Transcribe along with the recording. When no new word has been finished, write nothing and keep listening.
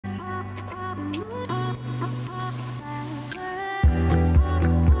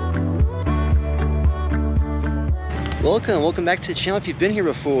Welcome back to the channel if you've been here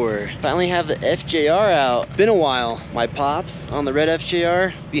before. Finally have the FJR out. Been a while. My pops on the red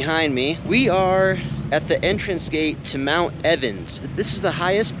FJR behind me. We are at the entrance gate to Mount Evans. This is the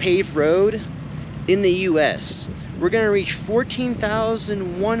highest paved road in the US. We're gonna reach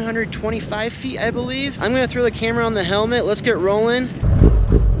 14,125 feet, I believe. I'm gonna throw the camera on the helmet. Let's get rolling.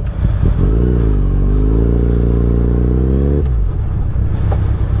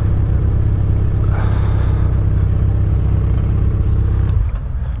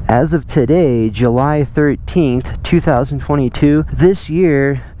 As of today, July 13th, 2022, this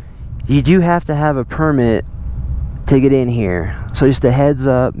year, you do have to have a permit to get in here. So just a heads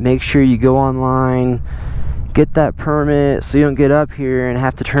up, make sure you go online, get that permit so you don't get up here and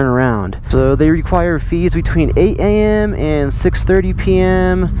have to turn around. So they require fees between 8 a.m. and 6:30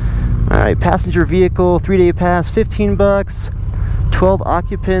 p.m. All right, passenger vehicle, 3-day pass, 15 bucks. 12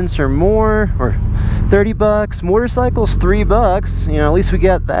 occupants or more, or 30 bucks. Motorcycles, 3 bucks. You know, at least we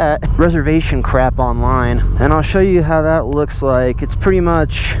got that. Reservation crap online. And I'll show you how that looks like. It's pretty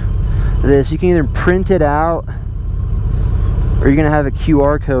much this. You can either print it out or you're gonna have a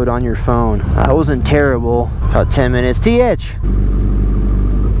QR code on your phone. That wasn't terrible. About 10 minutes. TH!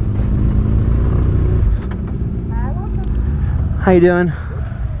 How you doing?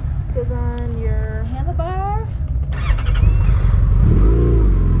 Goes on your handlebar.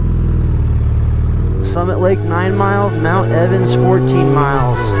 Summit Lake 9 miles, Mount Evans 14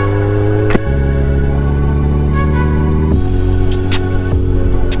 miles.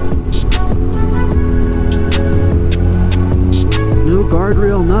 No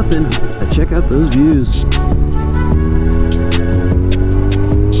guardrail, nothing. Check out those views.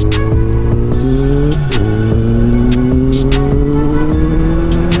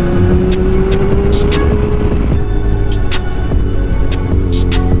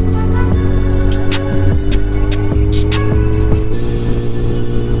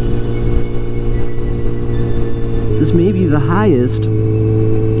 This may be the highest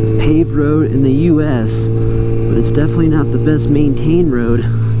paved road in the US, but it's definitely not the best maintained road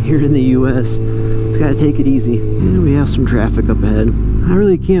here in the US. It's gotta take it easy. And we have some traffic up ahead. I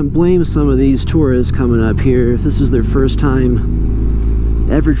really can't blame some of these tourists coming up here. If this is their first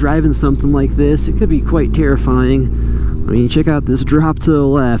time ever driving something like this, it could be quite terrifying. I mean, check out this drop to the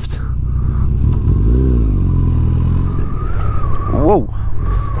left. Whoa,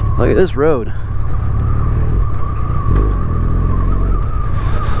 look at this road.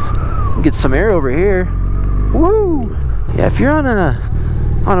 Get some air over here. Woo! Yeah, if you're on a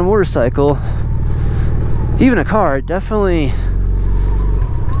motorcycle, even a car, definitely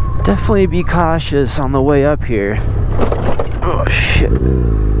be cautious on the way up here. Oh shit.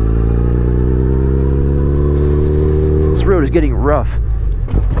 This road is getting rough.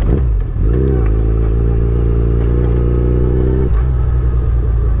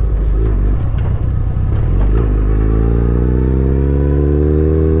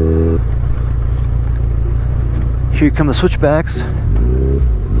 Here come the switchbacks.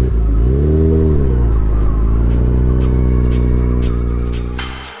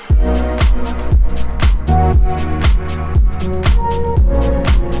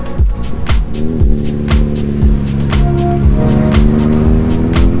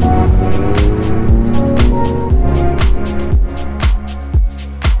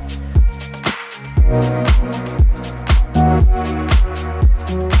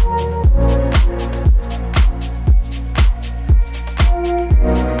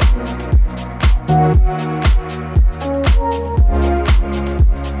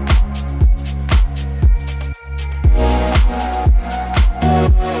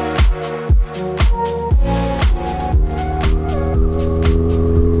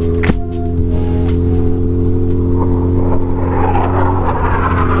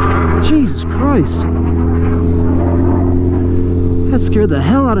 That scared the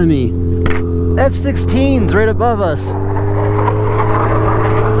hell out of me. F-16's right above us.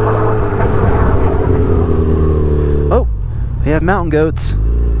 Oh, we have mountain goats.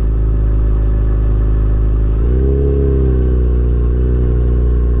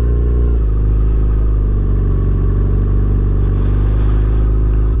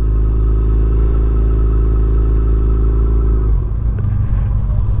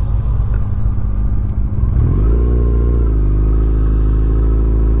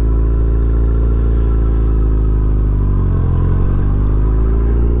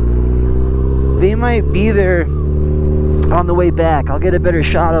 They might be there on the way back. I'll get a better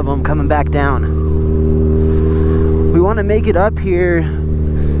shot of them coming back down. We want to make it up here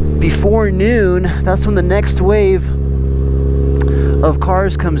before noon. That's when the next wave of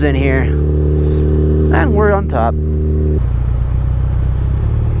cars comes in here. And we're on top.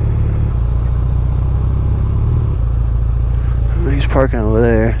 He's parking over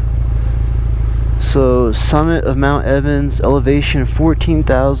there. So, summit of Mount Evans, elevation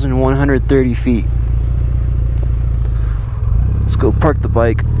 14,130 feet. Let's go park the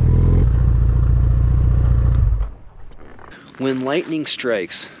bike. When lightning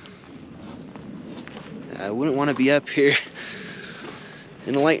strikes, I wouldn't want to be up here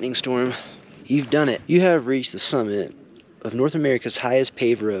in a lightning storm. You've done it. You have reached the summit of North America's highest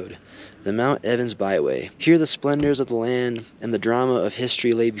paved road, the Mount Evans Byway. Here the splendors of the land and the drama of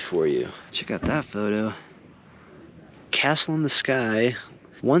history lay before you. Check out that photo. Castle in the sky.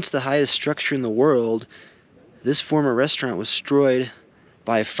 Once the highest structure in the world, this former restaurant was destroyed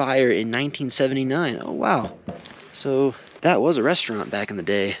by fire in 1979. Oh wow. So that was a restaurant back in the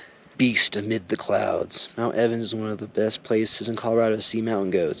day. Beast amid the clouds. Mount Evans is one of the best places in Colorado to see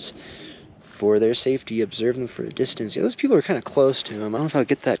mountain goats. For their safety, observe them for a distance. Yeah, those people are kind of close to him. I don't know if I'll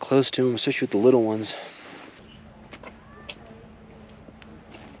get that close to him, especially with the little ones.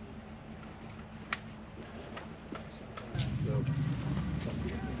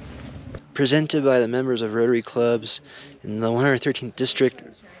 Presented by the members of Rotary Clubs in the 113th District,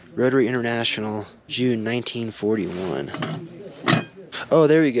 Rotary International, June 1941. Oh,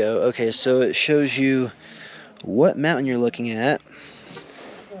 there we go. Okay, so it shows you what mountain you're looking at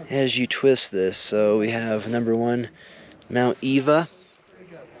as you twist this. So we have number 1, Mount Eva,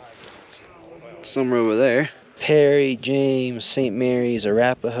 somewhere over there. Perry, James, St. Mary's,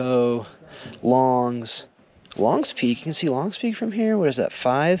 Arapahoe, Longs Peak. You can see Longs Peak from here. What is that,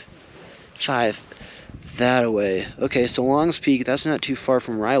 5? 5. That away. Okay, so Longs Peak, that's not too far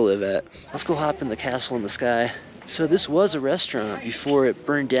from where I live at. Let's go hop in the Castle in the Sky. So this was a restaurant before it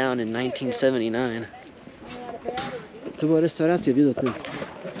burned down in 1979. To była restauracja, wiesz o tym?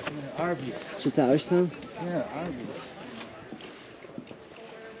 Arby's. Czytałeś tam? Yeah, Arby's.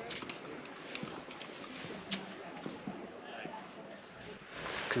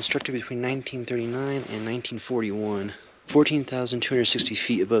 Constructed between 1939 and 1941. 14,260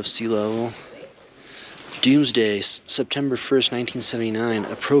 feet above sea level. Doomsday, September 1st, 1979.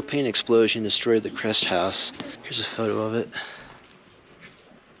 A propane explosion destroyed the crest house. Here's a photo of it.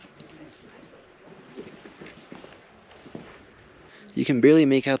 You can barely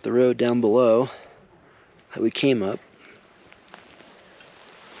make out the road down below that we came up.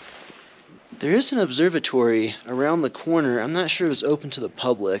 There is an observatory around the corner. I'm not sure if it's open to the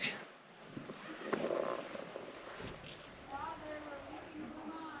public.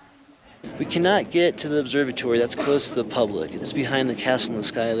 We cannot get to the observatory that's close to the public. It's behind the Castle in the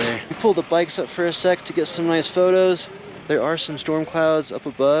Sky there. We pulled the bikes up for a sec to get some nice photos. There are some storm clouds up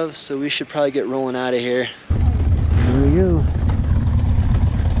above, so we should probably get rolling out of here. Here we go.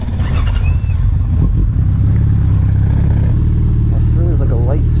 I swear there's like a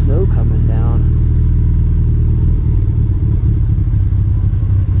light snow coming down.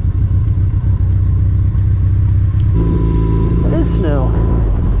 That is snow.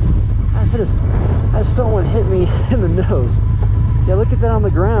 I just felt one hit me in the nose. Yeah, look at that on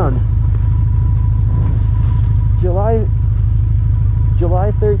the ground. July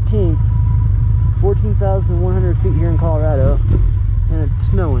 13th, 14,100 feet here in Colorado, and it's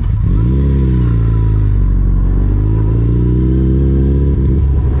snowing.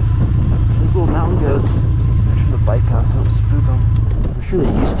 These little mountain goats, from the bike house, don't spook them. I'm sure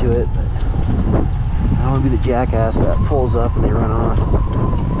they're used to it, but I don't want to be the jackass that pulls up and they run off.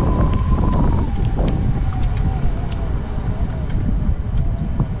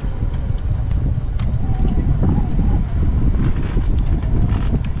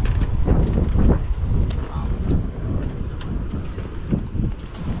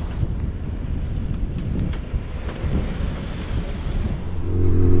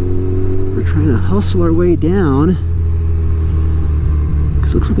 Hustle our way down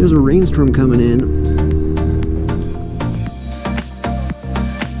because it looks like there's a rainstorm coming in.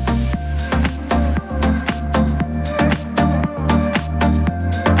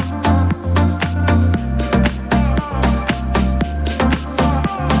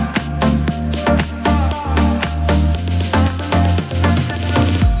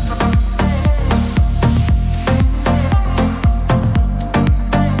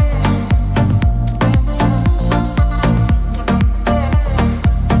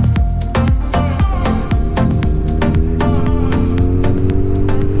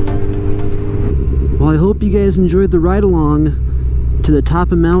 I hope you guys enjoyed the ride along to the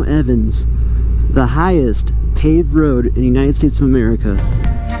top of Mount Evans, the highest paved road in the United States of America.